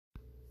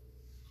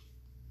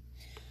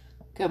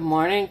Good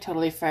morning,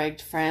 Totally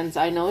Fragged friends.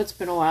 I know it's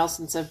been a while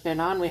since I've been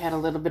on. We had a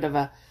little bit of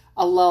a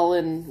lull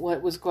in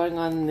what was going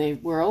on in the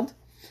world.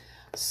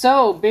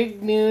 So,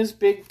 big news,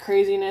 big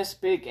craziness,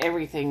 big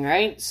everything,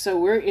 right? So,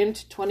 we're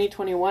into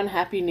 2021.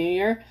 Happy New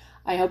Year.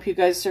 I hope you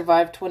guys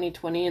survived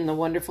 2020 and the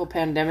wonderful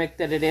pandemic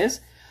that it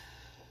is.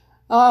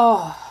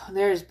 Oh,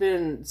 there's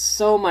been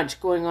so much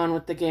going on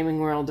with the gaming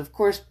world. Of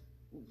course,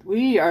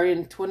 we are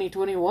in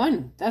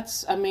 2021.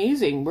 That's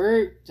amazing.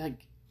 We're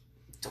like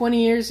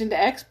 20 years into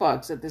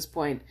Xbox at this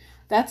point.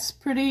 That's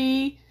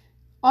pretty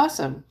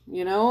awesome,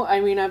 you know? I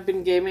mean, I've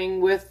been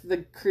gaming with the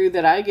crew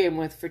that I game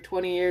with for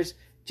 20 years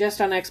just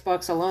on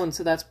Xbox alone,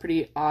 so that's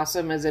pretty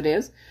awesome as it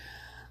is.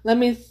 Let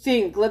me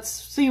think. Let's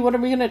see, what are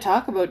we going to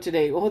talk about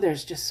today? Oh,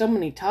 there's just so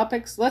many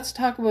topics. Let's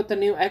talk about the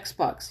new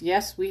Xbox.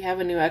 Yes, we have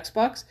a new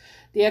Xbox,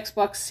 the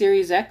Xbox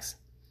Series X.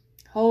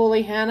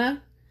 Holy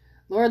Hannah,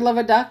 Lord love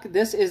a duck,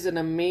 this is an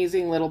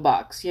amazing little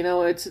box. You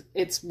know,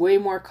 it's way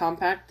more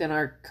compact than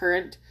our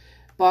current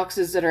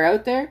boxes that are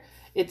out there.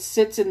 It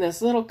sits in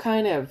this little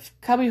kind of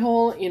cubby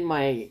hole in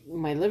my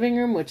living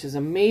room, which is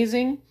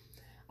amazing.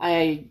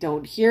 I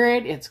don't hear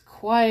it. It's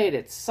quiet.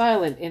 It's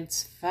silent.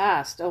 It's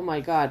fast. Oh my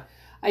God.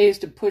 I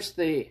used to push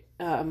the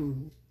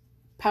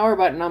power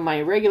button on my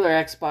regular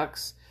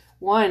Xbox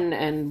One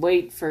and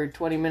wait for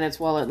 20 minutes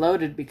while it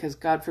loaded because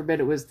God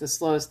forbid it was the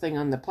slowest thing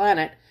on the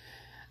planet.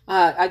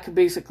 I could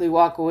basically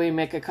walk away,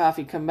 make a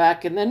coffee, come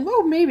back, and then,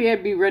 well, maybe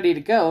I'd be ready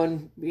to go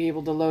and be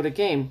able to load a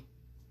game.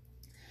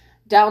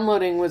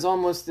 Downloading was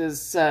almost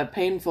as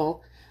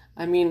painful.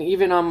 I mean,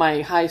 even on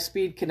my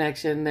high-speed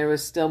connection, there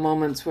was still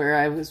moments where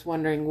I was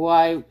wondering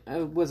why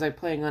was I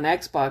playing on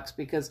Xbox,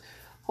 because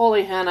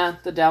holy Hannah,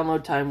 the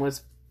download time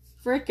was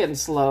freaking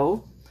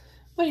slow.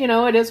 But, you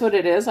know, it is what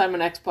it is. I'm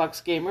an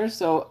Xbox gamer,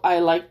 so I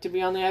like to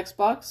be on the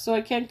Xbox, so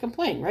I can't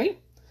complain, right?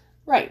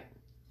 Right.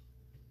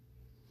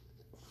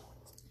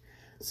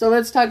 So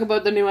let's talk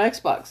about the new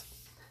Xbox.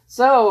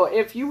 So,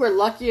 if you were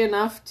lucky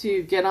enough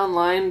to get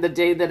online the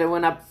day that it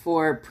went up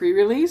for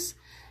pre-release,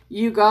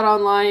 you got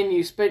online,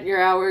 you spent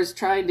your hours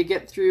trying to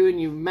get through, and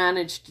you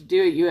managed to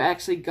do it. You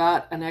actually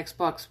got an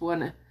Xbox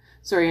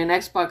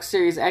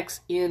Series X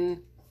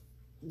in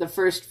the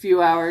first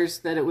few hours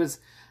that it was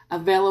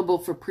available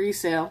for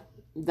pre-sale.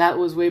 That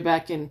was way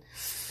back in,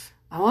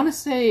 I want to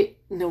say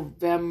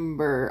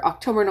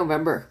October,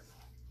 November.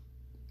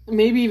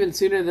 Maybe even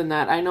sooner than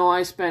that. I know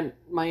I spent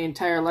my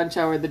entire lunch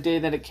hour the day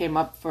that it came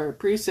up for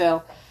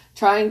pre-sale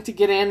trying to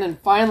get in, and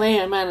finally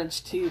I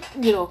managed to,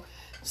 you know,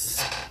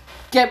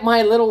 get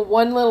my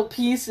one little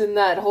piece in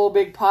that whole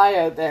big pie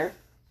out there.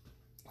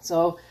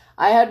 So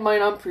I had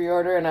mine on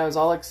pre-order and I was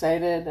all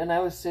excited, and I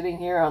was sitting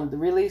here on the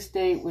release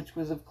date, which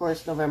was of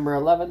course November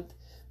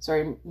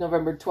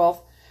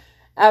 12th.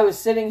 I was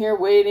sitting here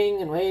waiting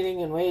and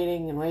waiting and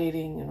waiting and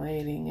waiting and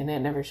waiting, and it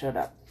never showed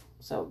up.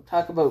 So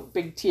talk about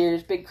big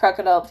tears, big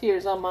crocodile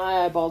tears on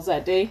my eyeballs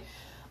that day.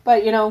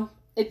 But, you know,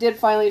 it did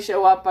finally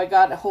show up. I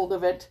got a hold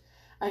of it.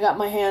 I got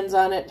my hands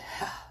on it.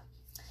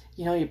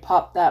 You know, you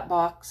pop that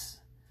box.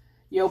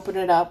 You open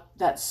it up.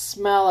 That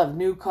smell of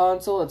new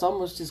console, it's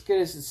almost as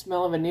good as the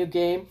smell of a new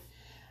game.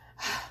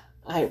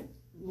 I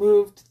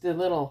moved the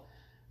little,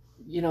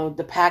 you know,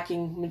 the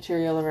packing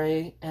material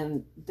array,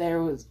 and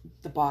there was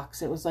the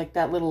box. It was like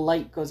that little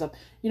light goes up.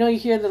 You know, you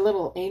hear the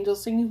little angel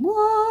singing,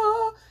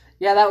 whoa!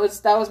 Yeah, that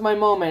was my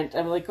moment.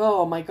 I'm like,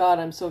 oh my God,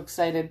 I'm so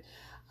excited.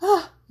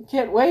 I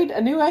can't wait. A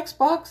new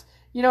Xbox.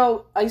 You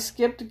know, I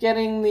skipped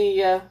getting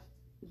the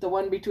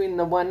one between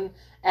the the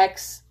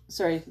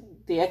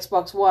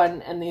Xbox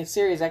One and the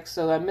Series X,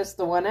 so I missed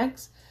the One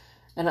X.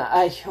 And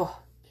the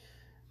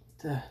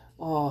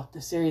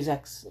Series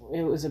X,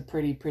 it was a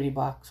pretty, pretty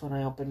box when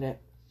I opened it.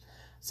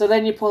 So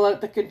then you pull out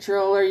the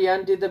controller, you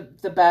undo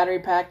the battery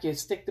pack, you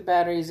stick the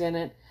batteries in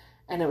it,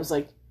 and it was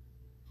like,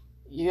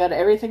 you got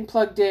everything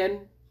plugged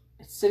in.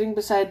 It's sitting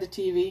beside the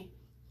TV,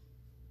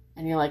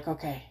 and you're like,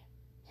 okay,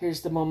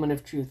 here's the moment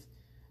of truth.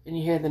 And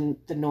you hear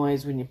the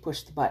noise when you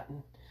push the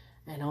button,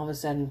 and all of a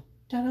sudden,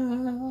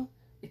 ta-da,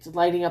 it's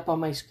lighting up on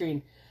my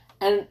screen.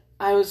 And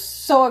I was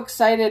so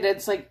excited.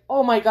 It's like,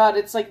 oh my God,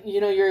 it's like,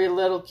 you know, you're a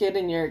little kid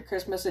and you're at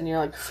Christmas and you're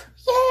like,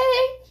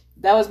 yay!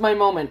 That was my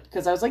moment,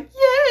 because I was like,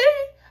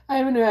 yay! I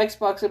have a new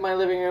Xbox in my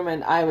living room,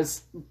 and I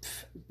was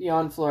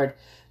beyond floored.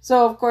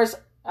 So, of course,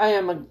 I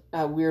am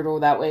a weirdo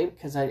that way,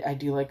 because I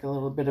do like a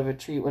little bit of a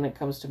treat when it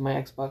comes to my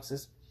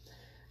Xboxes.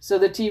 So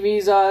the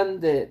TV's on,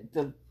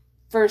 the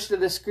first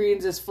of the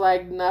screens is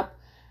flagging up,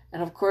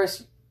 and of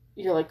course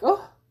you're like,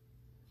 oh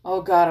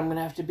God, I'm going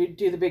to have to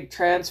do the big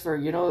transfer,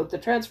 you know, the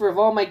transfer of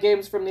all my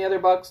games from the other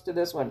box to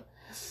this one.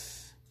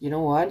 You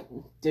know what?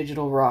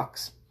 Digital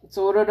rocks.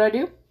 So what did I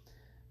do?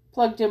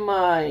 Plugged in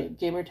my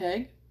gamer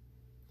tag,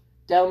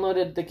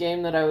 downloaded the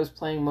game that I was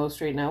playing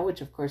most right now, which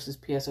of course is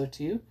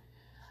PSO2.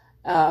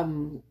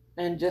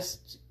 And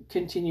just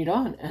continued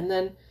on. And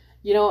then,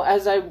 you know,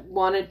 as I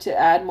wanted to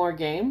add more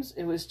games,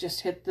 it was just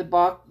hit the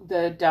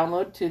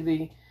download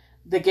to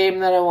the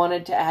game that I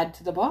wanted to add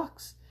to the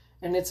box.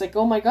 And it's like,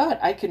 oh my God,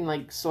 I can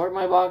like sort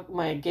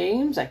my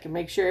games. I can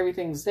make sure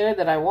everything's there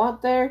that I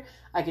want there.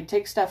 I can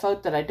take stuff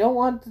out that I don't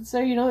want that's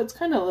there. It's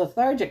kind of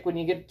lethargic when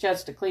you get a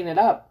chance to clean it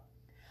up.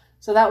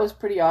 So that was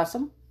pretty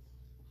awesome.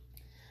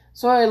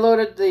 So I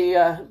loaded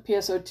the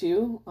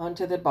PSO2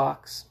 onto the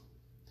box.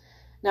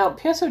 Now,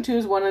 PSO2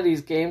 is one of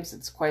these games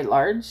that's quite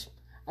large.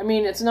 I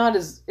mean, it's not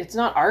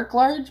arc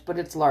large, but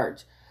it's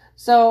large.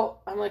 So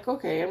I'm like,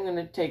 okay, I'm going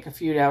to take a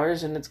few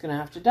hours and it's going to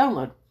have to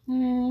download.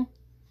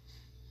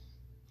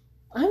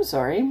 I'm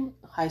sorry.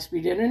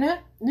 High-speed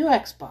internet, new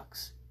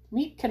Xbox,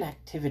 meet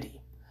connectivity.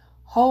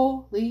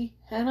 Holy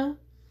Hannah.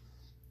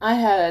 I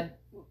had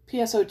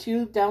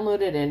PSO2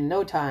 downloaded in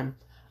no time.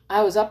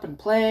 I was up and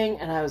playing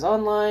and I was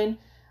online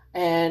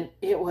and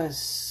it was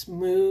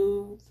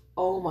smooth.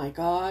 Oh my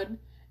God.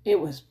 It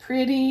was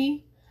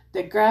pretty.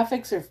 The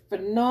graphics are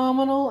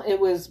phenomenal. I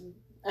have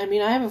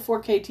a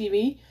 4K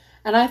TV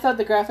and I thought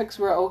the graphics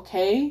were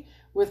okay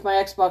with my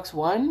Xbox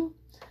One.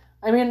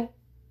 I mean,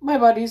 my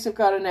buddies have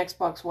got an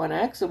Xbox One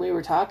X and we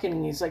were talking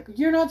and he's like,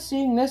 you're not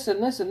seeing this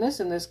and this and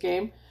this in this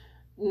game.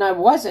 And I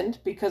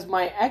wasn't, because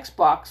my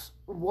Xbox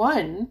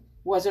One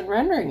wasn't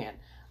rendering it.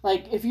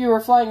 Like, if you were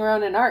flying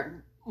around in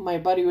Ark, my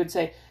buddy would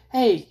say,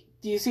 hey,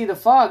 do you see the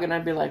fog? And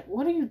I'd be like,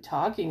 what are you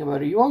talking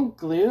about? Are you on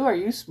glue? Are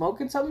you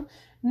smoking something?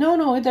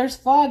 No, there's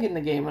fog in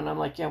the game. And I'm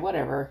like, yeah,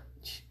 whatever.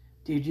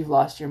 Dude, you've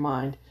lost your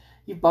mind.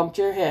 You bumped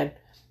your head.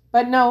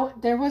 But no,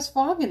 there was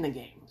fog in the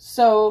game.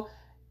 So,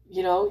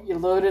 you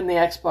load in the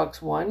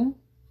Xbox One,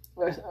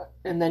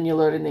 and then you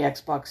load in the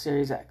Xbox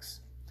Series X.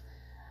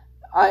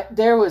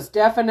 There was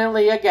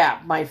definitely a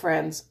gap, my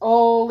friends.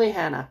 Holy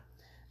Hannah.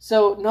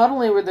 So not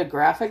only were the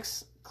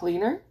graphics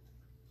cleaner,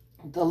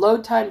 the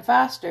load time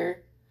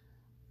faster.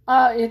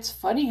 It's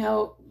funny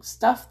how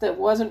stuff that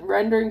wasn't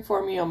rendering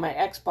for me on my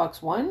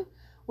Xbox One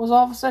was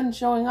all of a sudden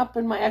showing up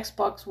in my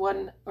Xbox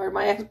One or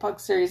my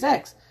Xbox Series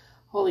X.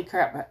 Holy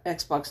crap,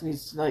 Xbox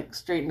needs to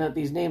straighten out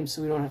these names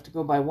so we don't have to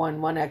go by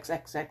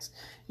 1XXX.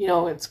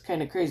 It's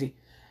kind of crazy.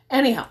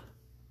 Anyhow,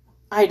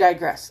 I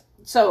digress.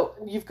 So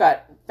you've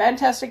got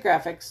fantastic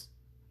graphics,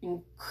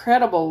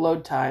 incredible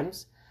load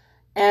times,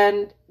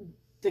 and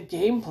the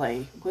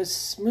gameplay was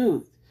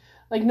smooth.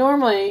 Like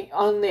normally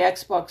on the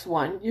Xbox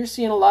One, you're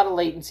seeing a lot of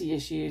latency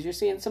issues. You're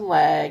seeing some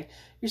lag.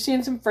 You're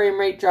seeing some frame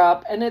rate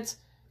drop. And it's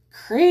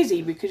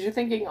crazy because you're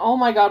thinking, oh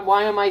my God,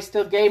 why am I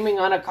still gaming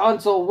on a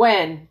console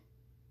when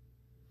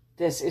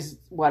this is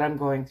what I'm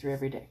going through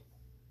every day?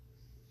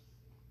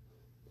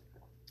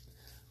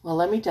 Well,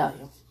 let me tell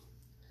you.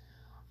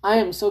 I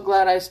am so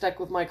glad I stuck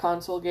with my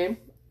console game.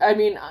 I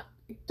mean,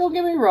 don't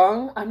get me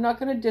wrong. I'm not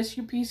going to diss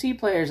you PC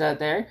players out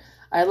there.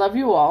 I love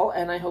you all,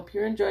 and I hope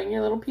you're enjoying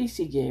your little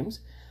PC games.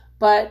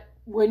 But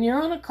when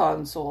you're on a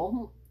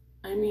console,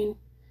 I mean,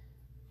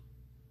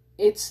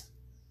 it's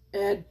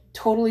a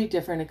totally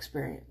different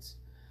experience.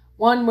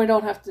 One, we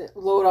don't have to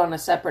load on a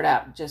separate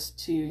app just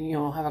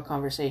to, have a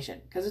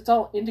conversation because it's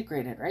all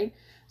integrated, right?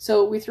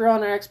 So we throw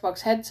on our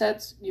Xbox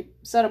headsets, you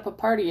set up a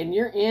party and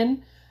you're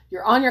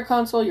on your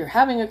console, you're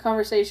having a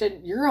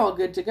conversation, you're all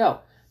good to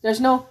go.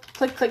 There's no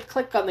click, click,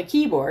 click on the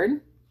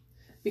keyboard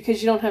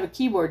because you don't have a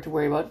keyboard to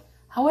worry about.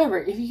 However,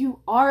 if you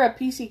are a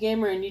PC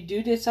gamer and you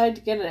do decide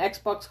to get an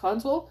Xbox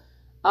console,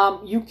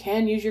 you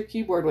can use your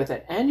keyboard with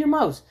it and your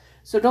mouse.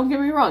 So don't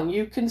get me wrong,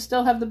 you can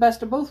still have the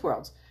best of both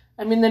worlds.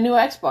 I mean, the new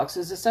Xbox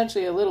is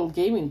essentially a little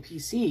gaming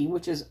PC,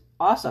 which is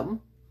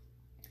awesome.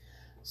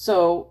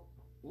 So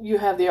you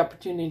have the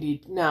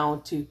opportunity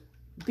now to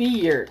be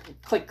your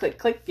click, click,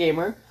 click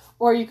gamer,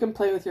 or you can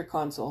play with your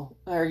console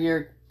or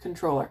your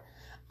controller.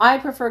 I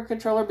prefer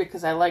controller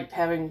because I liked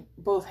having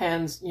both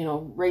hands,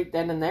 right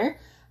then and there.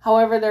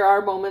 However, there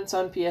are moments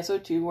on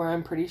PSO2 where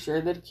I'm pretty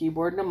sure that a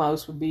keyboard and a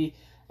mouse would be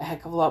a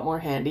heck of a lot more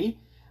handy.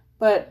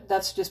 But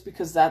that's just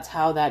because that's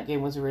how that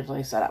game was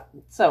originally set up.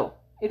 So,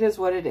 it is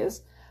what it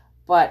is.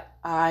 But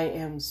I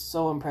am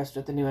so impressed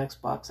with the new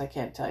Xbox, I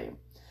can't tell you.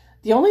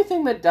 The only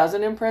thing that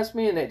doesn't impress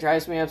me and it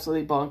drives me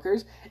absolutely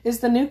bonkers is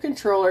the new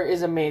controller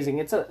is amazing.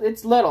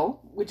 It's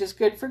little, which is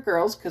good for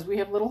girls because we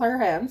have littler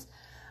hands.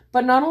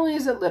 But not only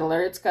is it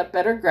littler, it's got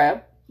better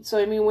grip. So,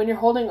 I mean, when you're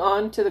holding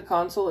on to the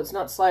console, it's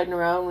not sliding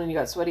around when you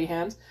got sweaty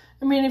hands.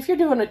 I mean, if you're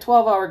doing a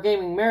 12-hour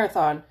gaming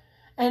marathon,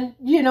 and,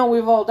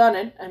 we've all done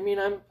it. I mean,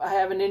 I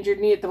have an injured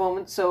knee at the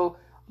moment, so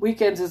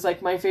weekends is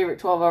like my favorite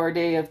 12-hour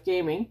day of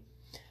gaming.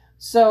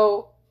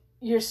 So,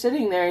 you're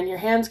sitting there and your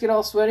hands get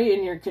all sweaty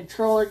and your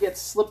controller gets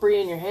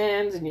slippery in your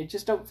hands and you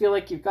just don't feel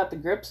like you've got the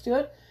grips to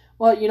it.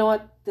 Well, you know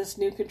what? This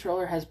new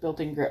controller has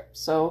built-in grip.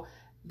 So,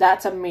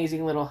 that's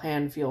amazing little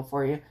hand feel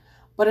for you.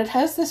 But it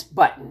has this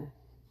button.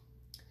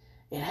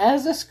 It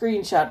has a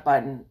screenshot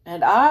button,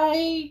 and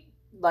I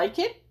like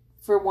it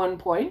for one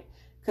point,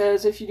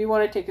 because if you do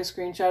want to take a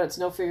screenshot, it's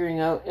no figuring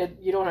out.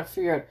 You don't have to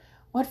figure out,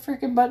 what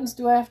freaking buttons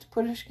do I have to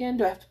push again?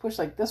 Do I have to push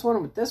like this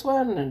one with this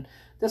one, and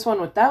this one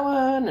with that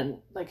one, and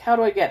like how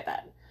do I get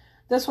that?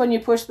 This one, you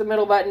push the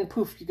middle button,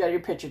 poof, you got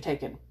your picture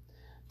taken.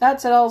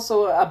 That's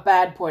also a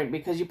bad point,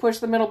 because you push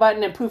the middle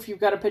button and poof, you've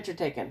got a picture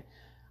taken.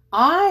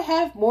 I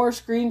have more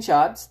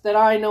screenshots that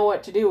I know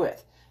what to do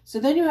with. So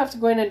then you have to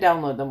go in and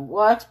download them.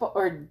 Well, Xbox,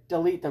 or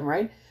delete them,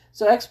 right?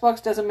 So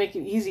Xbox doesn't make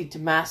it easy to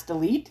mass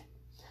delete.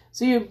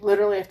 So you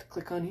literally have to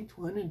click on each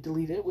one and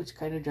delete it, which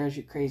kind of drives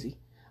you crazy.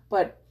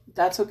 But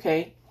that's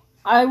okay.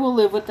 I will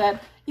live with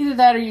that. Either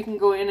that or you can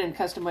go in and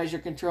customize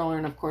your controller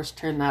and, of course,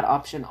 turn that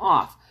option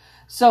off.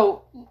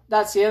 So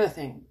that's the other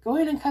thing. Go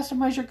in and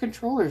customize your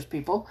controllers,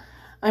 people.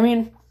 I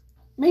mean,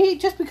 maybe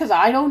just because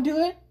I don't do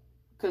it,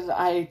 because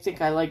I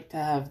think I like to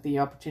have the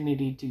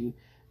opportunity to,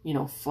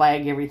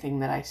 flag everything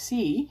that I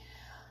see,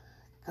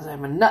 because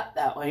I'm a nut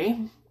that way,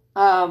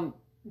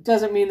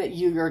 doesn't mean that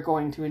you are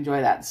going to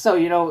enjoy that. So,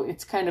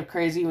 it's kind of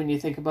crazy when you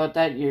think about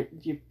that.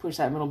 You push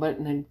that middle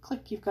button and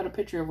click, you've got a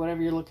picture of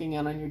whatever you're looking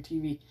at on your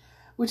TV,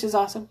 which is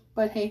awesome.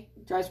 But hey,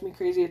 it drives me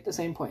crazy at the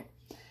same point.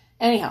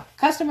 Anyhow,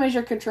 customize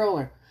your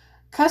controller.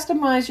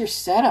 Customize your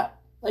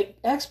setup.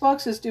 Like,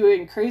 Xbox is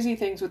doing crazy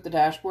things with the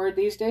dashboard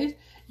these days.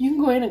 You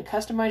can go in and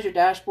customize your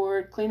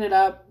dashboard, clean it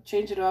up,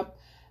 change it up,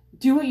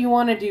 do what you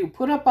want to do.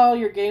 Put up all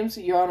your games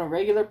that you're on a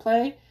regular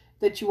play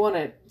that you want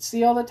to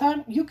see all the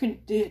time. You can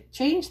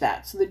change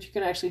that so that you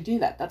can actually do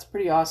that. That's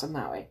pretty awesome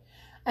that way.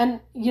 And,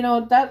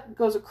 that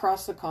goes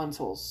across the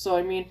consoles. So,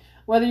 I mean,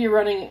 whether you're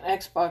running an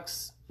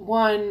Xbox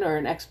One or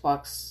an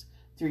Xbox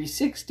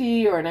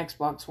 360 or an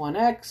Xbox One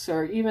X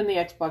or even the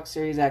Xbox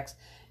Series X,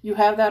 you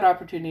have that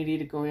opportunity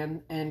to go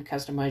in and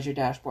customize your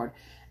dashboard.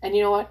 And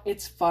you know what?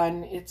 It's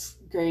fun. It's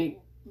great.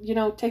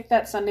 Take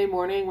that Sunday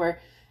morning where,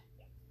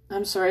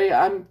 I'm sorry,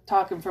 I'm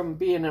talking from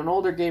being an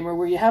older gamer,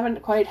 where you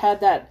haven't quite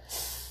had that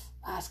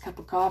last cup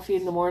of coffee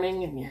in the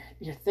morning and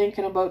you're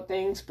thinking about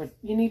things, but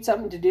you need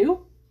something to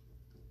do.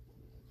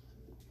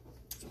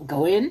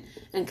 Go in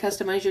and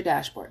customize your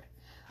dashboard.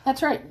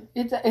 That's right.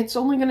 It's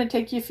only going to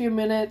take you a few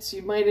minutes.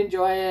 You might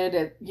enjoy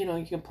it.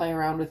 You can play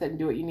around with it and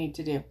do what you need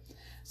to do.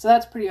 So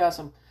that's pretty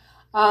awesome.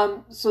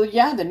 So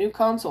yeah, the new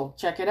console,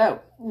 check it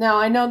out. Now,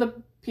 I know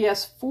the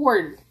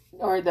PS4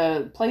 or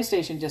the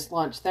PlayStation just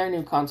launched their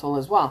new console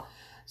as well.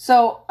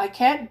 So I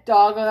can't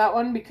dog on that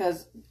one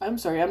because, I'm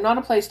sorry, I'm not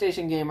a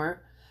PlayStation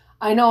gamer.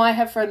 I know I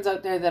have friends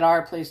out there that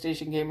are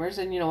PlayStation gamers,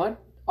 and you know what?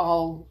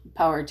 All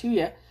power to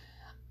you.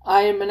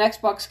 I am an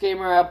Xbox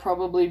gamer. I'll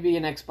probably be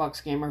an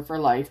Xbox gamer for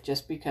life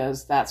just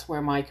because that's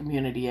where my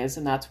community is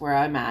and that's where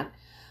I'm at.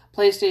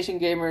 PlayStation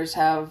gamers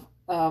have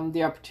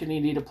the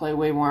opportunity to play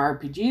way more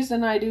RPGs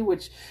than I do,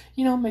 which,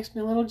 makes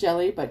me a little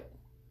jelly, but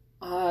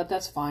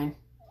that's fine.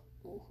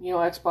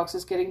 Xbox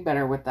is getting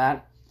better with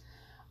that.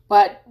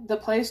 But the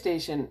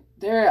PlayStation,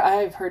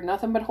 I've heard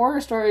nothing but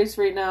horror stories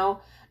right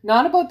now,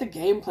 not about the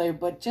gameplay,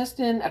 but just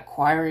in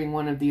acquiring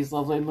one of these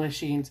lovely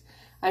machines.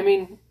 I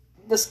mean,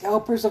 the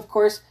scalpers, of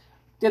course,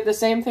 did the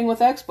same thing with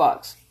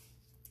Xbox.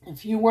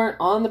 If you weren't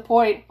on the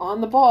point,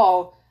 on the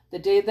ball, the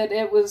day that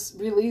it was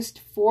released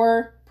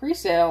for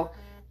pre-sale,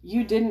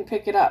 you didn't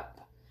pick it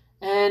up.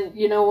 And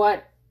you know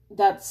what?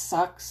 That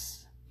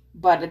sucks.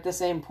 But at the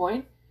same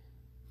point,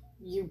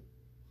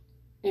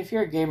 if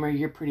you're a gamer,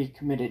 you're pretty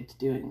committed to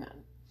doing that.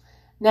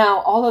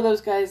 Now, all of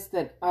those guys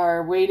that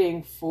are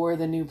waiting for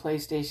the new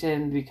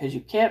PlayStation because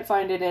you can't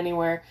find it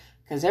anywhere,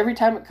 because every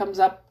time it comes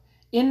up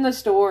in the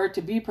store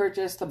to be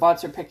purchased, the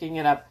bots are picking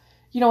it up.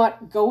 You know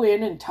what? Go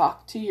in and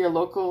talk to your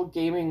local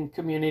gaming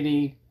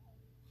community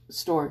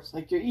stores,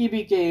 like your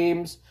EB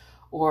Games,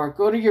 or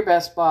go to your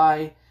Best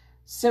Buy,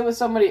 sit with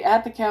somebody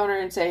at the counter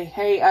and say,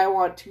 hey, I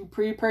want to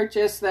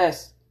pre-purchase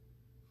this.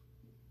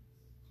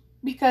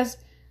 Because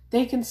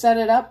they can set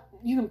it up.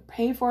 You can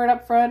pay for it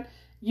up front.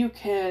 You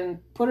can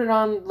put it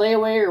on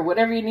layaway or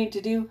whatever you need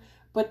to do.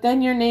 But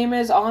then your name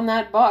is on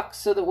that box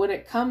so that when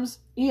it comes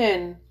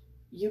in,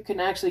 you can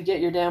actually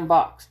get your damn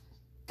box.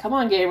 Come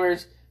on,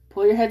 gamers.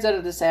 Pull your heads out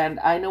of the sand.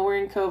 I know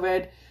we're in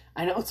COVID.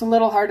 I know it's a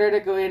little harder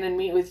to go in and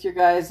meet with your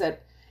guys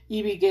at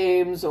EB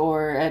Games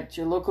or at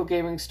your local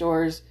gaming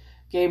stores,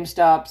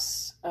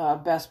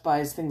 GameStops, Best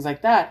Buys, things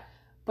like that.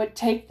 But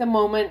take the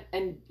moment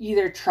and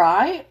either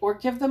try or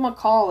give them a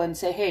call and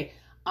say, hey,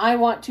 I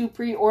want to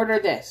pre-order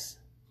this.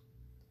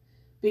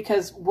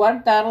 Because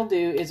what that'll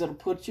do is it'll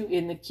put you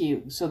in the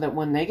queue so that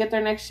when they get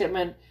their next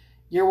shipment,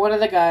 you're one of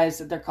the guys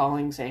that they're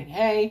calling saying,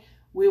 hey,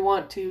 we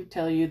want to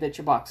tell you that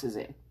your box is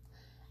in.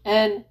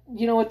 And,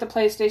 with the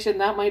PlayStation,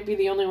 that might be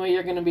the only way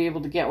you're going to be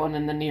able to get one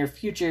in the near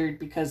future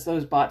because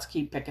those bots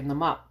keep picking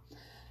them up.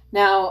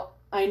 Now,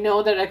 I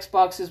know that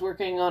Xbox is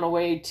working on a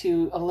way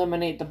to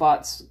eliminate the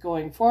bots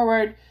going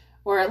forward,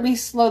 or at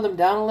least slow them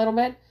down a little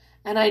bit.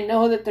 And I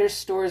know that there's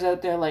stores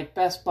out there like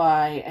Best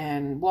Buy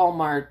and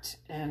Walmart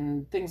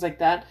and things like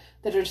that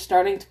that are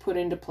starting to put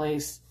into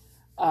place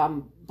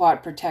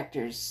bot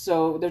protectors.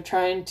 So they're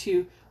trying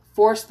to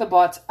force the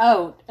bots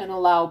out and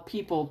allow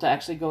people to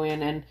actually go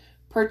in and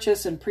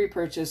purchase and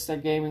pre-purchase their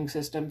gaming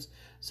systems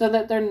so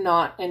that they're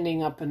not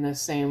ending up in the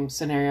same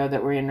scenario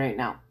that we're in right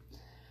now.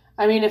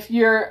 I mean, if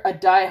you're a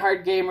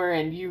die-hard gamer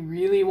and you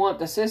really want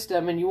the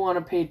system and you want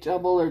to pay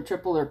double or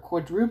triple or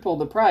quadruple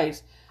the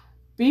price,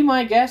 be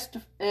my guest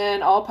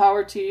and all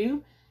power to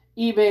you.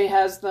 eBay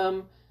has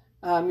them.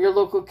 Your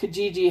local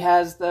Kijiji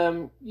has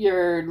them.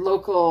 Your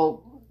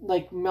local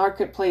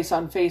marketplace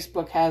on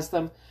Facebook has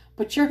them.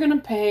 But you're going to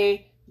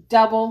pay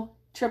double,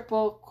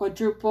 triple,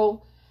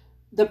 quadruple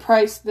the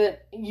price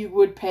that you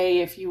would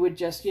pay if you would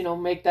just,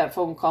 make that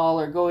phone call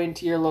or go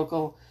into your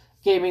local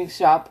gaming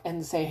shop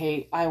and say,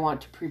 hey, I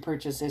want to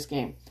pre-purchase this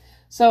game.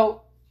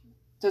 So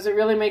does it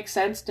really make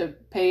sense to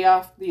pay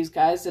off these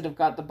guys that have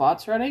got the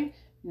bots running?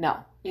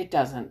 No, it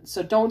doesn't.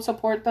 So don't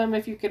support them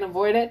if you can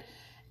avoid it.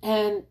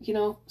 And,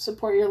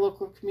 support your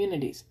local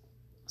communities.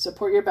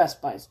 Support your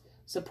Best Buys.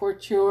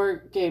 Support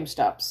your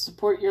GameStops.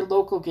 Support your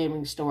local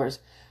gaming stores.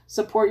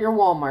 Support your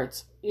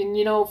Walmarts.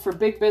 And, for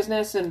big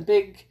business and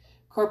big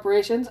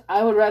corporations,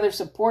 I would rather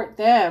support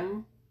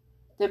them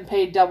than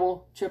pay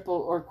double, triple,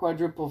 or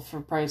quadruple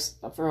for price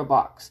for a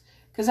box.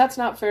 Because that's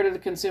not fair to the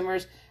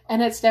consumers,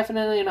 and it's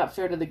definitely not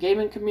fair to the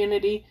gaming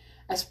community,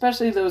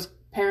 especially those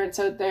parents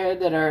out there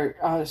that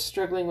are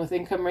struggling with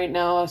income right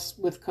now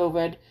with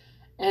COVID.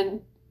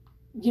 And,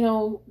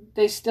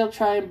 they still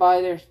try and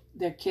buy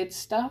their kids'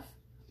 stuff,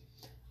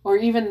 or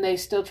even they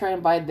still try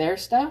and buy their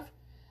stuff.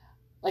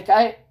 Like,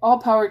 all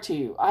power to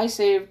you. I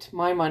saved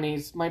my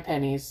monies, my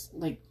pennies,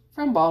 like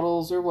from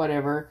bottles or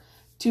whatever,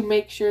 to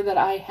make sure that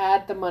I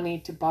had the money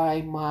to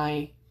buy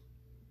my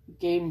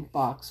game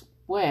box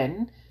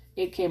when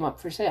it came up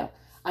for sale.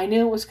 I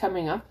knew it was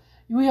coming up.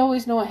 We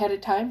always know ahead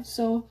of time,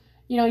 so,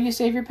 you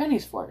save your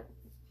pennies for it.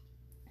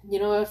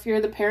 If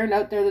you're the parent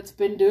out there that's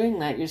been doing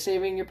that, you're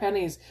saving your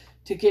pennies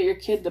to get your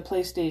kid the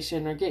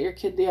PlayStation or get your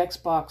kid the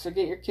Xbox or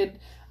get your kid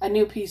a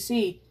new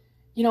PC.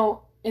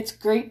 It's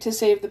great to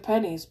save the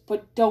pennies,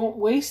 but don't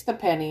waste the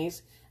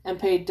pennies and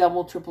pay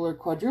double, triple, or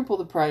quadruple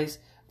the price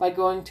by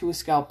going to a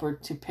scalper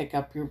to pick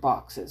up your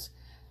boxes.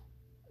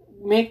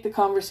 Make the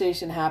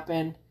conversation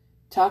happen.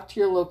 Talk to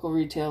your local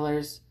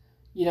retailers.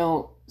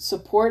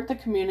 Support the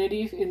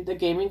community, in the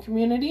gaming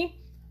community,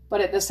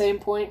 but at the same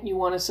point, you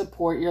want to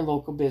support your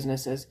local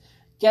businesses.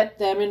 Get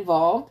them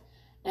involved,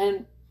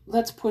 and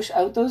let's push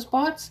out those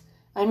bots.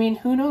 I mean,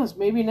 who knows?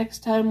 Maybe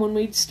next time when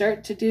we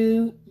start to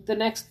do the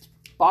next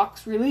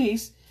box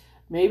release,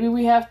 maybe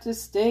we have to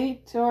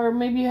state, or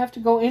maybe you have to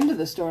go into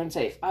the store and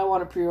say, I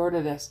want to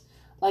pre-order this,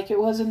 like it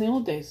was in the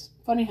old days.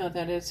 Funny how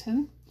that is,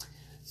 huh?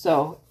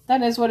 So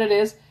that is what it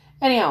is.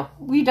 Anyhow,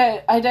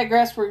 I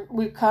digress.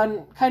 We've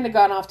kind of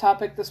gone off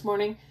topic this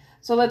morning.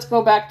 So let's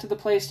go back to the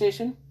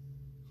PlayStation.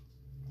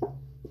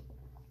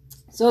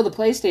 So the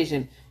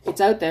PlayStation,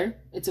 it's out there.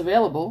 It's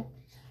available.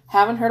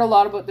 Haven't heard a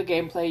lot about the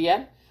gameplay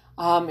yet.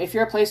 If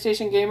you're a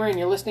PlayStation gamer and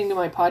you're listening to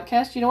my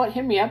podcast, you know what?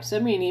 Hit me up.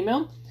 Send me an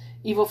email.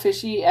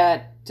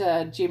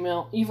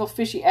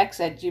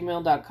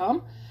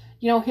 evilfishyx@gmail.com.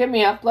 Hit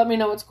me up. Let me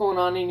know what's going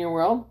on in your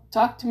world.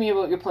 Talk to me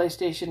about your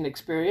PlayStation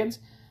experience.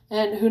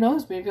 And who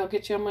knows, maybe I'll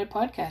get you on my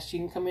podcast. You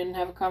can come in and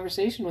have a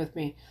conversation with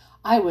me.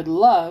 I would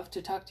love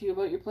to talk to you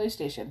about your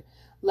PlayStation.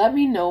 Let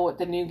me know what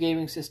the new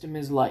gaming system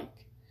is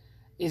like.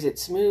 Is it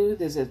smooth?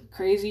 Is it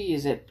crazy?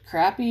 Is it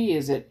crappy?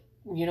 Is it,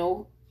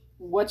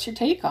 what's your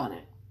take on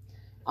it?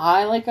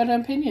 I like an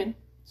opinion.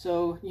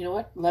 So, you know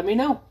what? Let me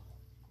know.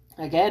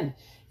 Again,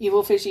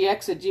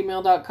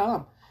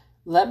 evilfishyx@gmail.com.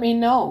 Let me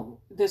know.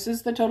 This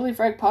is the Totally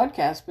Frag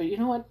podcast, but you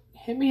know what?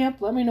 Hit me up.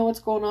 Let me know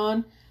what's going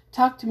on.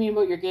 Talk to me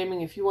about your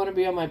gaming. If you want to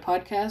be on my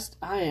podcast,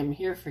 I am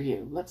here for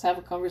you. Let's have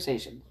a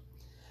conversation.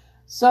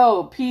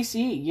 So,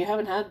 PC. You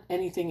haven't had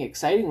anything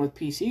exciting with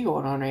PC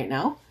going on right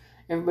now.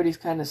 Everybody's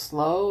kind of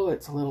slow.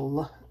 It's a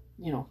little,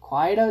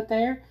 quiet out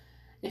there.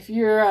 If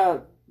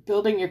you're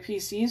building your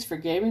PCs for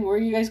gaming, where are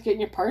you guys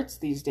getting your parts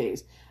these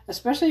days?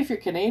 Especially if you're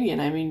Canadian.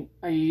 I mean,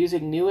 are you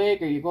using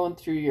Newegg? Are you going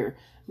through your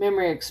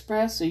Memory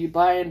Express? Are you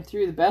buying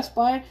through the Best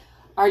Buy?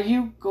 Are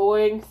you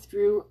going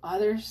through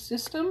other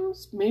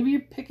systems? Maybe you're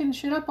picking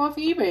shit up off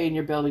eBay and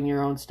you're building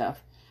your own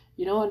stuff.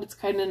 And it's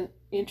kind of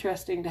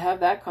interesting to have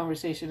that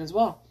conversation as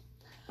well.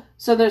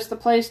 So there's the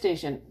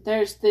PlayStation.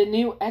 There's the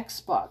new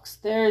Xbox.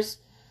 There's,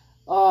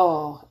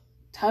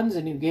 tons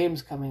of new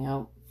games coming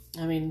out.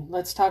 I mean,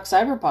 let's talk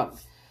Cyberpunk.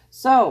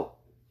 So,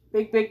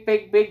 big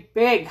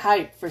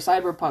hype for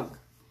Cyberpunk.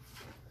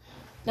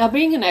 Now,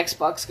 being an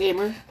Xbox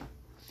gamer,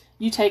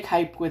 you take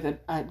hype with a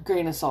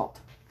grain of salt.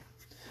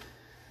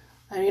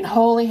 I mean,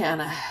 holy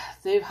Hannah,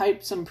 they've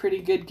hyped some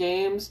pretty good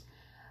games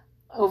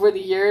over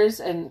the years,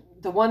 and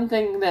the one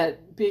thing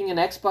that being an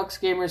Xbox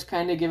gamer is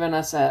kind of given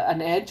us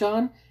an edge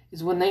on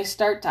is when they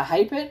start to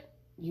hype it,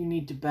 you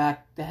need to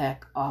back the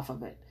heck off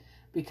of it.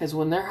 Because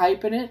when they're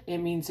hyping it, it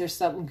means there's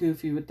something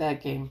goofy with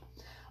that game.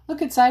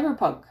 Look at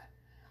Cyberpunk.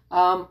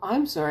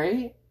 I'm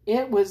sorry,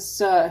 it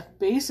was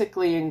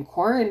basically in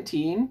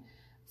quarantine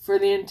for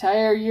the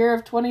entire year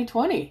of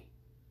 2020.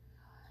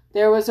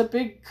 There was a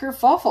big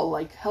kerfuffle,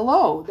 like,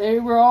 hello. They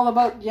were all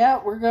about,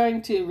 we're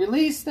going to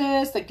release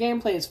this, the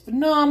gameplay is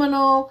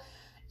phenomenal,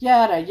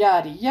 yada,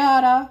 yada,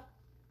 yada.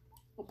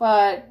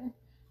 But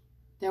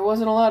there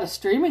wasn't a lot of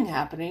streaming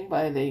happening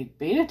by the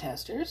beta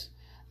testers.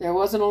 There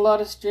wasn't a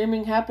lot of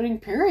streaming happening,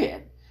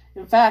 period.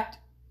 In fact,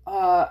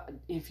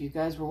 if you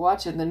guys were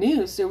watching the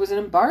news, there was an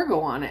embargo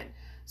on it.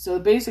 So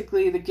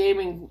basically, the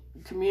gaming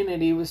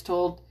community was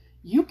told,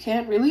 you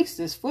can't release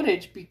this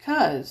footage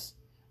because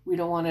we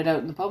don't want it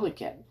out in the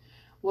public yet.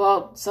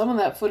 Well, some of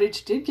that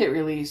footage did get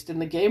released,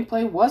 and the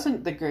gameplay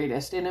wasn't the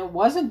greatest, and it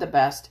wasn't the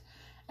best.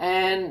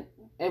 And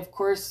of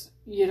course,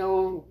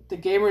 the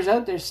gamers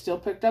out there still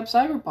picked up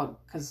Cyberpunk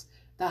because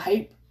the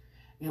hype,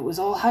 it was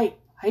all hype.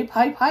 Hype,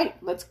 hype, hype.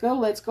 Let's go,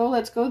 let's go,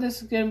 let's go.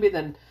 This is going to be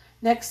the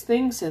next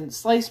thing since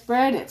sliced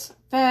bread. It's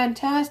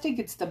fantastic.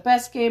 It's the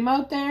best game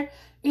out there.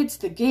 It's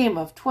the game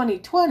of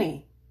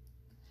 2020.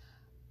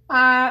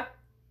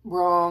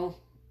 Wrong.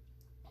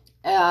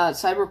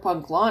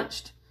 Cyberpunk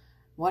launched.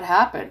 What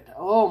happened?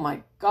 Oh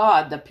my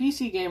God. The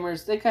PC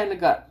gamers, they kind of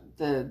got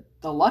the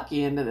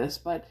lucky end of this,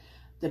 but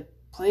the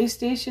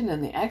PlayStation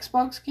and the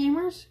Xbox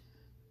gamers,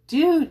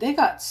 dude, they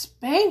got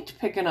spanked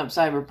picking up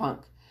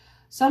Cyberpunk.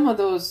 Some of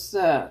those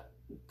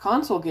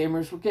console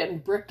gamers were getting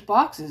bricked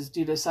boxes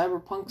due to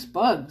Cyberpunk's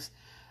bugs.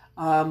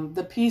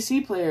 The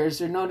PC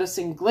players are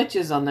noticing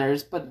glitches on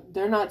theirs, but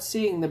they're not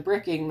seeing the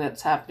bricking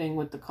that's happening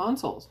with the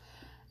consoles.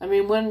 I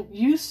mean, when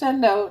you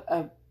send out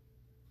a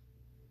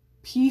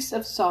piece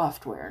of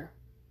software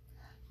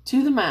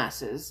to the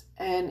masses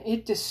and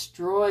it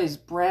destroys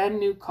brand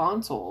new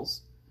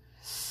consoles,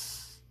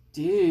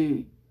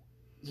 dude,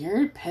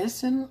 you're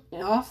pissing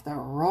off the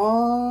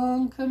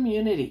wrong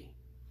community.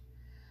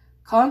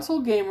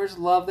 Console gamers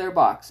love their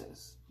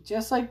boxes,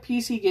 just like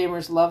PC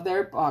gamers love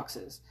their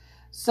boxes.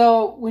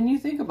 So when you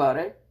think about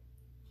it,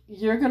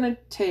 you're going to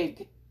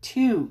take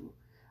two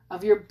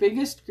of your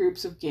biggest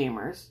groups of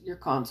gamers, your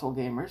console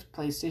gamers,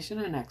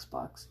 PlayStation and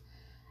Xbox,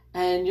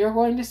 and you're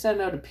going to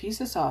send out a piece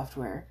of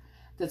software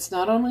that's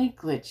not only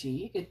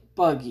glitchy, it's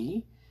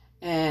buggy,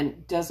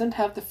 and doesn't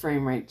have the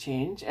frame rate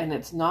change, and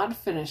it's not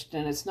finished,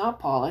 and it's not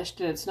polished,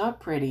 and it's not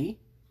pretty,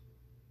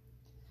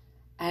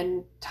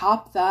 and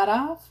top that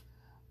off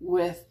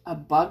with a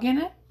bug in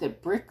it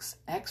that bricks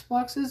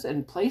Xboxes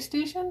and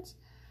PlayStations.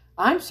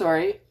 I'm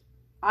sorry,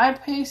 I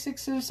pay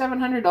 $600 or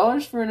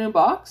 $700 for a new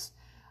box.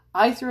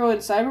 I throw in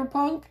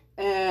Cyberpunk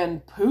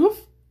and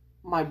poof,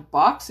 my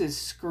box is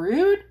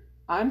screwed.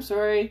 I'm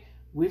sorry,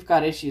 we've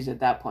got issues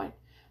at that point.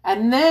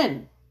 And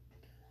then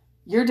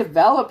your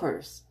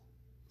developers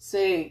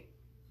say,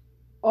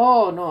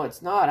 oh no,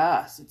 it's not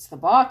us, it's the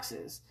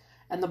boxes.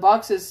 And the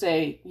boxes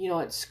say,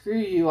 it's screw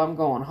you, I'm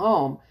going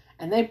home.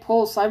 And they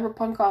pull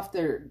Cyberpunk off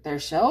their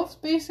shelves,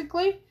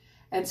 basically,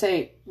 and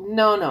say,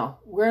 no,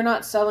 we're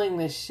not selling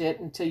this shit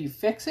until you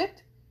fix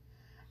it.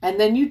 And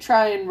then you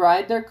try and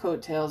ride their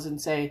coattails and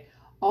say,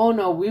 oh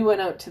no, we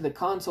went out to the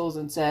consoles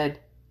and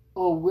said,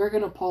 oh, we're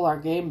going to pull our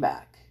game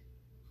back.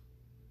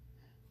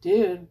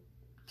 Dude,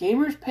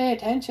 gamers pay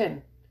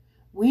attention.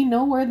 We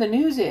know where the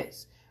news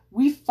is.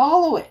 We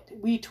follow it.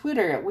 We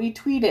Twitter it. We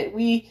tweet it.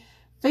 We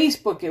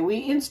Facebook it.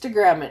 We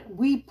Instagram it.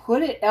 We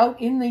put it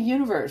out in the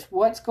universe.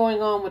 What's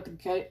going on with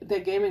the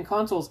gaming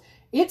consoles?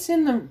 It's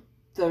in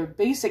the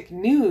basic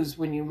news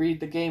when you read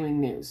the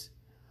gaming news.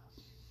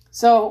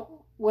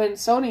 So when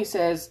Sony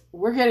says,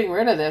 we're getting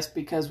rid of this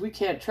because we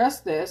can't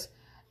trust this,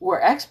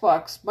 or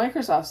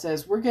Microsoft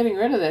says, we're getting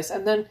rid of this,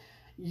 and then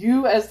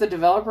you as the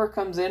developer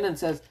comes in and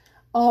says,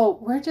 oh,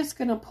 we're just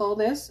going to pull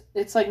this.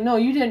 It's like, no,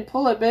 you didn't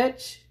pull it,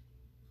 bitch.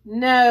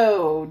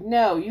 No,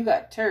 you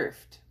got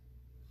turfed.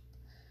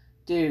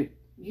 Dude,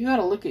 you got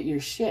to look at your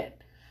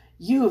shit.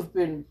 You have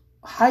been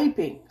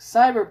hyping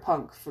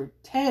Cyberpunk for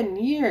 10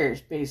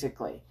 years,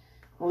 basically.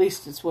 At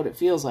least it's what it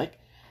feels like.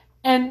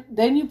 And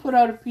then you put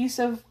out a piece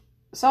of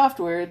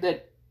software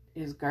that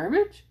is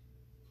garbage?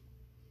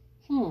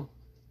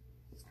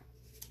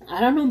 I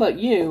don't know about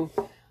you,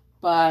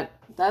 but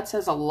that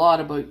says a lot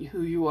about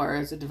who you are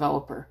as a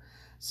developer.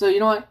 So you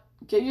know what?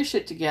 Get your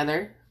shit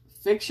together,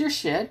 fix your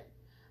shit,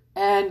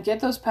 and get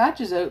those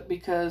patches out,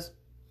 because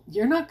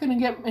you're not going to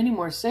get any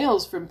more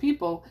sales from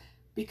people,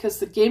 because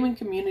the gaming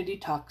community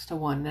talks to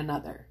one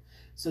another.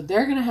 So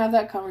they're going to have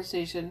that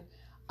conversation.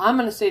 I'm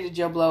going to say to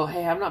Joe Blow,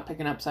 hey, I'm not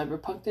picking up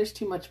Cyberpunk. There's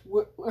too much,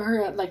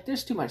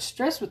 there's too much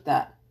stress with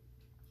that.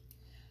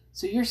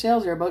 So your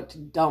sales are about to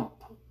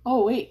dump.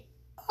 Oh, wait.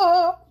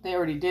 Oh, they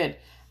already did.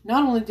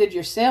 Not only did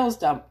your sales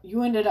dump,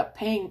 you ended up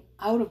paying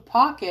out of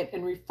pocket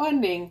and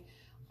refunding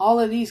all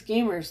of these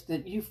gamers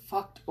that you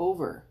fucked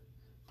over.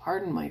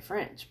 Pardon my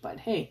French, but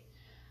hey,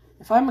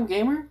 if I'm a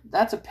gamer,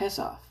 that's a piss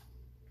off.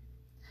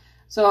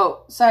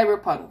 So,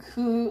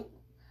 Cyberpunk,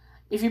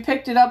 if you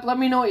picked it up, let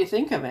me know what you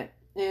think of it.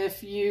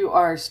 If you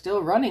are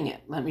still running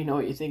it, let me know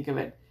what you think of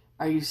it.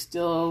 Are you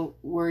still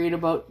worried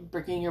about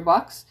bricking your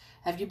box?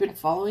 Have you been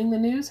following the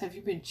news? Have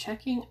you been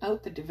checking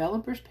out the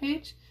developers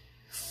page?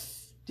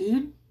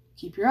 Dude,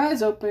 keep your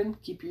eyes open,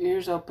 keep your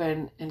ears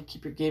open, and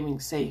keep your gaming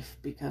safe,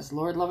 because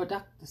Lord love a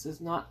duck, this is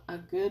not a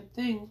good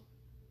thing.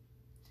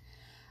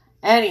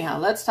 Anyhow,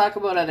 let's talk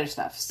about other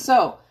stuff.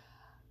 So,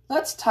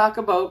 let's talk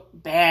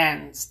about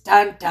bands.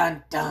 Dun,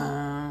 dun,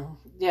 dun.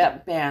 Yeah,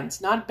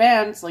 bands. Not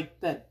bands like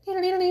the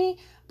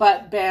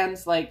but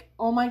bands like,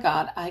 oh my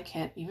God, I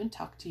can't even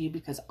talk to you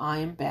because I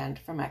am banned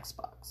from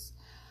Xbox.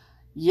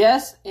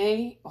 Yes,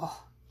 they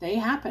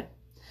happen.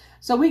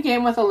 So we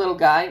game with a little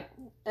guy,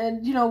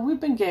 and, we've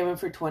been gaming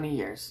for 20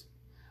 years.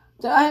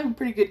 So I have a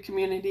pretty good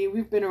community.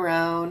 We've been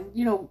around.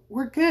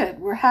 We're good.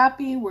 We're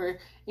happy. We're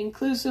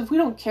inclusive. We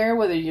don't care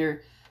whether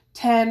you're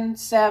 10,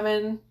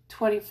 7,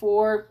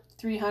 24,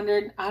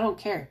 300. I don't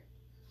care.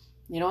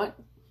 You know what?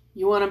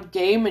 You want to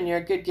game and you're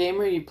a good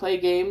gamer, you play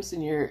games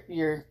and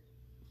you're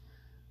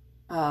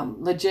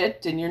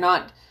legit and you're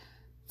not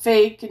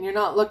fake and you're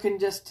not looking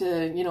just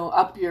to,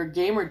 up your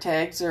gamer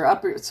tags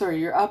or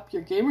you're up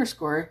your gamer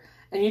score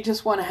and you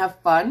just want to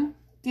have fun.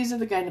 These are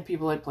the kind of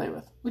people I play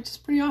with, which is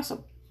pretty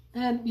awesome.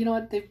 And you know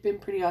what? They've been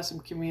pretty awesome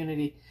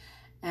community.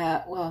 They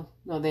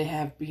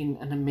have been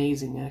an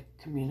amazing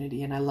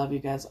community, and I love you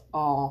guys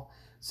all.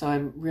 So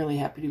I'm really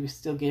happy to be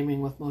still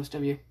gaming with most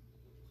of you.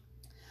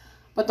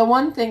 But the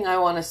one thing I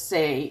want to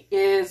say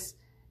is,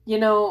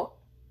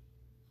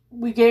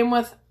 we game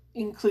with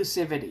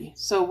inclusivity.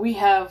 So we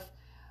have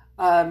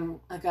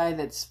a guy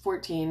that's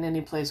 14 and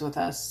he plays with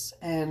us,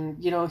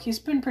 and he's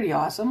been pretty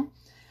awesome.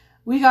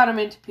 We got him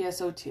into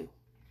PSO2.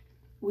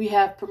 We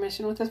have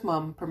permission with his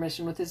mom,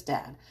 permission with his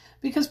dad,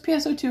 because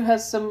PSO2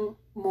 has some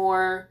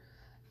more,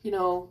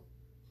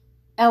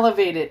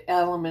 elevated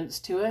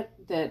elements to it,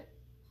 that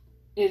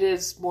it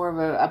is more of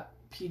a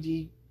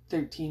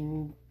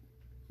PG-13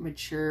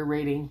 mature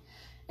rating.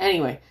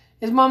 Anyway,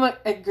 his mom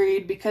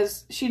agreed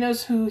because she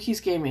knows who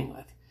he's gaming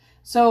with.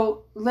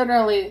 So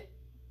literally,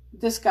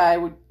 this guy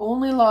would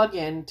only log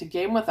in to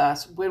game with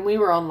us when we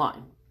were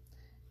online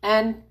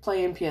and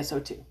play in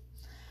PSO2.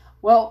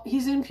 Well,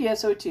 he's in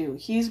PSO2.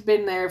 He's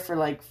been there for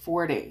like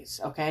 4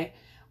 days, okay?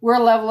 We're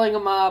leveling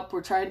him up.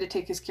 We're trying to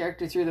take his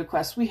character through the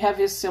quest. We have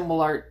his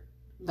symbol art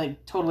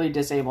like totally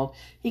disabled.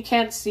 He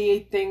can't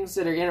see things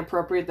that are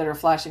inappropriate that are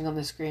flashing on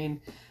the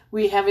screen.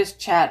 We have his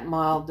chat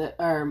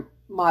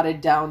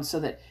modded down so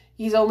that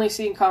he's only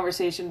seeing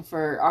conversation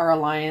for our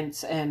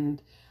alliance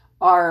and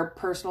our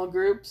personal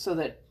group, so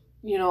that,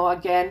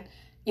 again,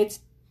 it's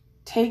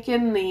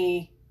taken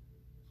the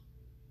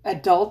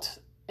adult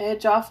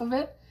edge off of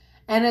it.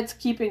 And it's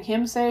keeping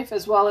him safe,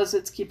 as well as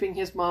it's keeping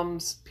his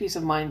mom's peace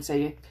of mind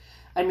safe.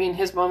 I mean,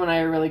 his mom and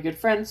I are really good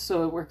friends,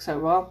 so it works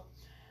out well.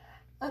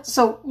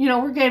 So,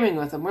 we're gaming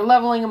with him. We're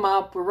leveling him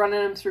up. We're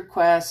running him through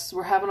quests.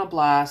 We're having a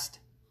blast.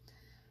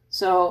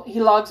 So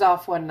he logs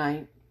off one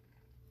night,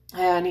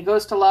 and he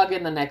goes to log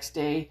in the next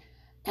day,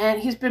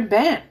 and he's been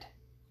banned.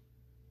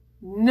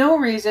 No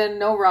reason,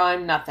 no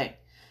rhyme, nothing.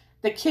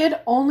 The kid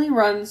only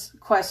runs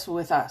quests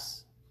with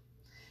us.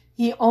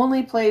 He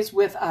only plays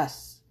with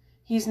us.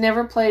 He's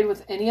never played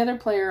with any other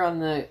player on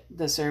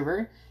the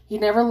server. He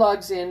never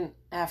logs in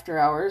after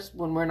hours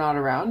when we're not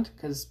around,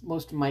 because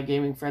most of my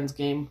gaming friends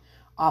game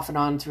off and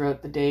on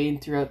throughout the day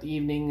and throughout the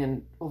evening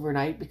and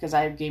overnight, because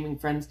I have gaming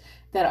friends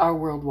that are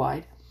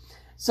worldwide.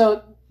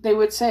 So they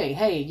would say,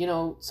 hey,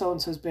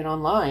 so-and-so's been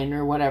online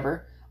or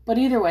whatever. But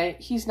either way,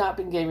 he's not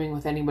been gaming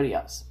with anybody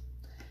else.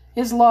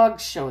 His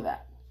logs show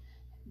that.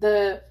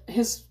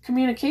 His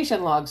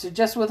communication logs are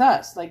just with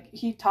us. Like,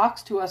 he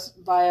talks to us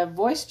via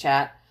voice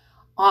chat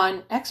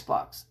on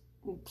Xbox.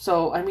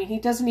 So, I mean, he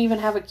doesn't even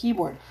have a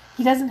keyboard.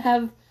 He doesn't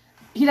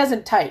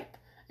type.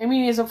 I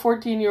mean, he's a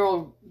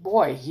 14-year-old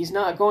boy. He's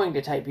not going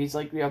to type. He's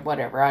like, yeah,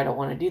 whatever, I don't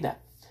want to do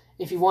that.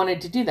 If he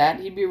wanted to do that,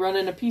 he'd be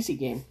running a PC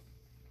game.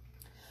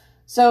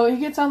 So he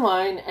gets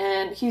online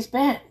and he's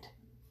banned.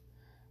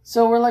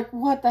 So we're like,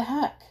 what the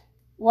heck?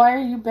 Why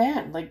are you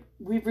banned? Like,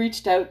 we've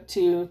reached out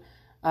to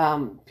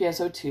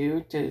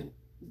PSO2,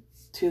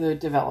 to the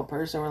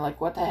developers, and we're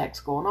like, what the heck's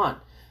going on?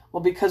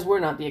 Well, because we're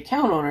not the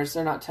account owners,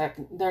 they're not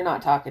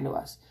talking to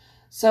us.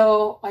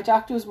 So I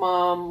talk to his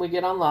mom. We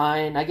get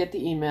online. I get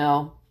the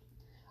email.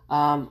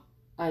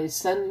 I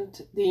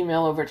send the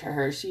email over to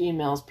her. She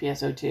emails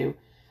PSO2.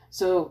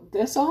 So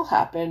this all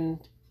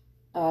happened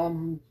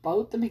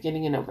about the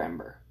beginning of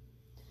November.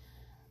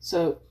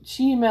 So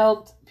she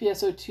emailed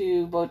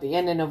PSO2 about the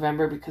end of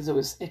November, because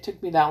it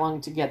took me that long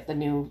to get the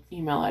new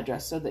email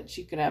address so that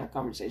she could have a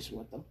conversation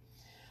with them,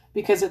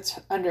 because it's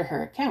under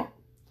her account.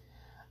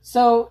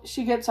 So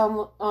she gets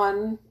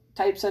on,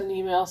 types an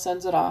email,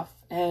 sends it off,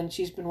 and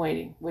she's been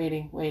waiting.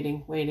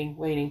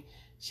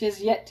 She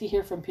has yet to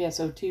hear from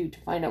PSO2 to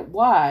find out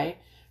why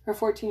her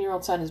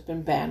 14-year-old son has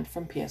been banned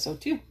from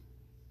PSO2.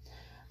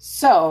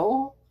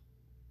 So,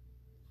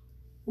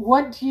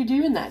 what do you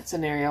do in that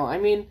scenario? I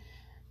mean,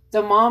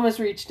 the mom has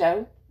reached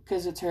out,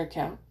 because it's her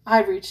account.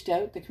 I've reached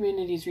out. The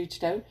community's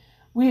reached out.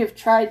 We have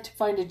tried to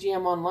find a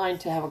GM online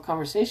to have a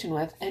conversation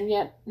with, and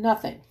yet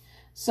nothing.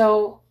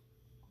 So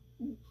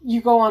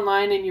you go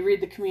online and you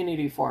read the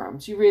community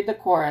forums, you read the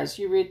Quoras,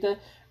 you read the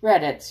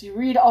Reddits, you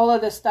read all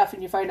of this stuff,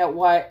 and you find out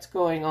what's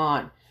going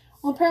on.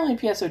 Well, apparently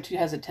PSO2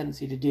 has a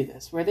tendency to do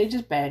this, where they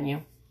just ban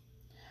you.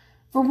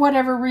 For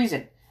whatever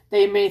reason.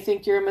 They may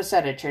think you're a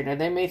Meseta trader.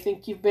 They may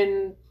think you've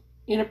been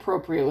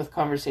inappropriate with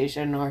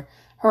conversation, or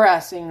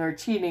harassing, or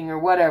cheating, or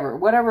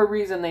whatever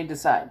reason they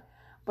decide.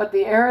 But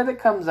the error that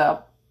comes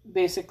up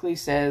basically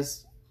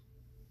says,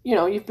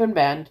 you've been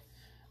banned.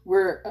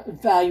 We're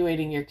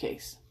evaluating your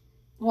case.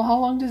 Well, how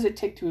long does it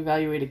take to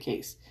evaluate a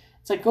case?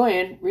 It's like, go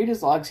in, read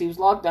his logs. He was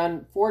logged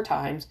on 4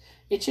 times.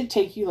 It should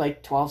take you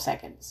like 12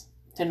 seconds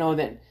to know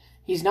that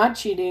he's not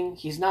cheating.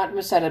 He's not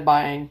Meseta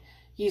buying.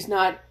 He's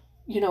not,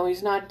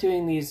 he's not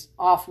doing these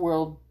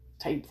off-world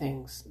type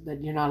things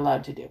that you're not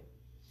allowed to do.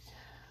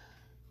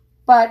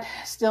 But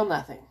still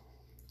nothing.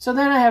 So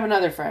then I have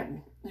another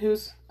friend,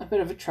 who's a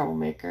bit of a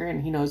troublemaker,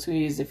 and he knows who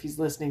he is if he's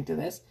listening to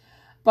this,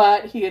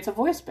 but he gets a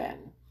voice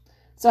ban.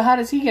 So how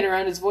does he get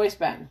around his voice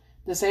ban?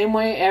 The same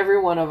way every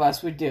one of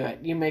us would do it.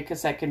 You make a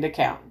second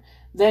account.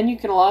 Then you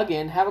can log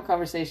in, have a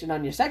conversation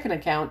on your second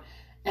account,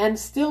 and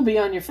still be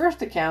on your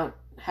first account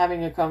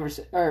having a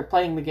conversation or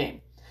playing the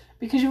game,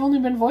 because you've only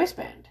been voice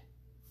banned.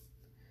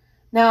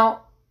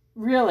 Now,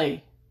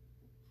 really,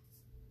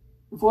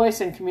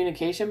 voice and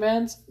communication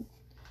bans?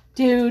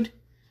 Dude,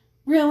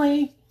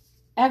 really?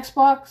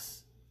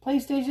 Xbox,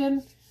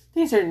 PlayStation?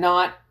 These are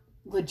not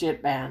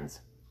legit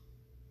bans.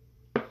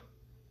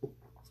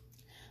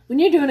 When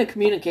you're doing a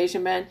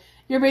communication ban,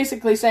 you're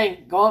basically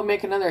saying, go out and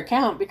make another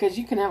account because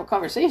you can have a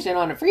conversation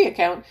on a free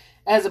account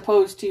as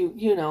opposed to,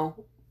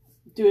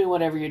 doing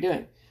whatever you're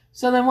doing.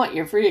 So then what?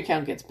 Your free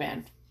account gets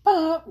banned.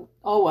 Oh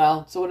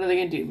well, so what are they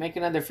going to do? Make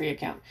another free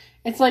account.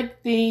 It's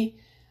like the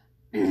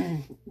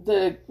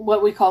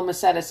what we call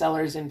Meseta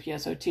sellers in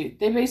PSO2.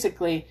 They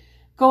basically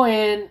go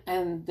in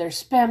and they're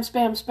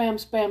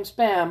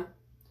spam.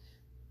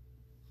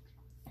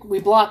 We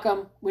block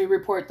them, we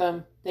report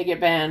them, they get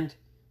banned.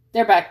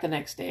 They're back the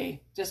next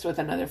day, just with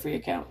another free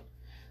account.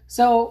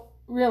 So,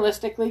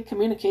 realistically,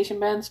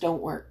 communication bans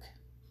don't work.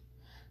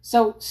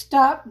 So,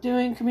 stop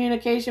doing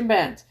communication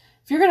bans.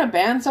 If you're going to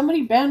ban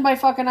somebody, ban by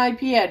fucking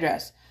IP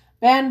address.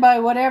 Ban by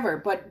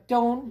whatever, but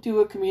don't do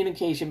a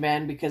communication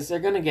ban because they're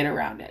going to get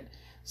around it.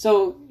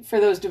 So, for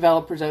those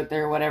developers out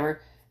there or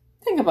whatever,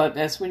 think about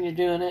this when you're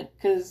doing it,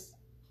 because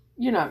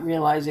you're not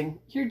realizing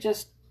you're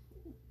just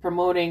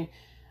promoting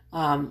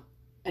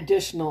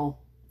additional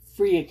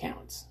free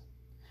accounts.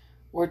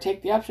 Or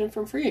take the option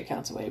from free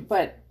accounts away.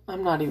 But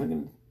I'm not even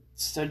going to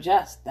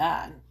suggest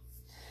that.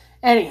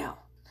 Anyhow,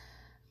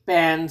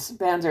 bans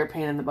are a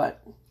pain in the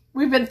butt.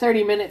 We've been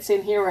 30 minutes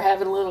in here. We're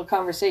having a little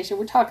conversation.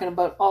 We're talking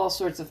about all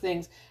sorts of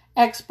things.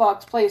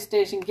 Xbox,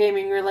 PlayStation,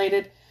 gaming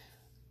related.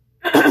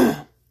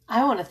 I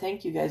want to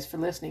thank you guys for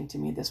listening to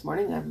me this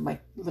morning. I have my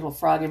little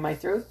frog in my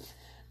throat.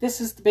 This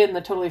has been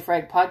the Totally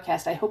Frag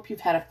Podcast. I hope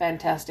you've had a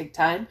fantastic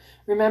time.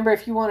 Remember,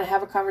 if you want to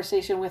have a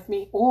conversation with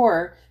me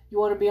or you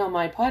want to be on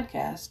my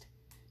podcast,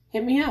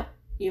 hit me up,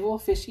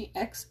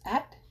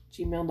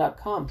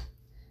 evilfishyx@gmail.com.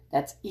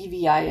 That's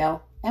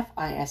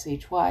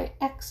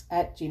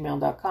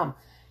evilfishyx@gmail.com.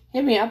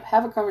 Hit me up,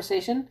 have a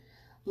conversation.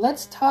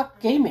 Let's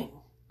talk gaming.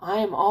 I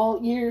am all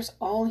ears,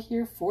 all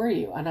here for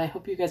you, and I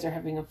hope you guys are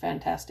having a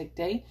fantastic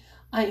day.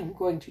 I am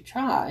going to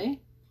try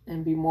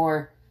and be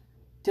more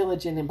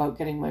diligent about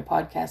getting my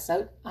podcasts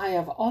out. I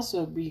have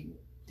also be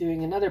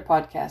doing another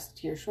podcast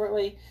here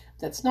shortly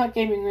that's not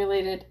gaming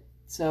related,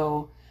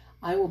 so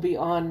I will be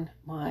on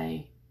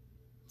my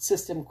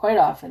system quite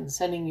often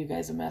sending you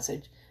guys a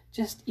message,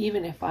 just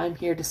even if I'm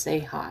here to say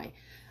hi.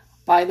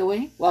 By the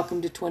way,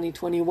 welcome to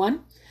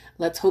 2021.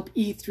 Let's hope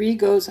E3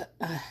 goes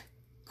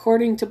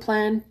according to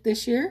plan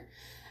this year,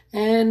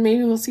 and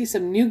maybe we'll see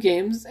some new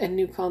games and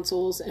new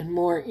consoles and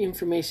more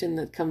information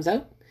that comes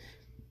out.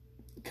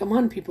 Come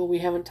on, people, we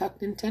haven't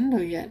talked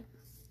Nintendo yet.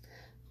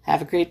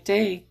 Have a great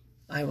day.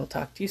 I will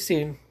talk to you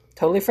soon.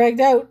 Totally fragged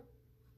out.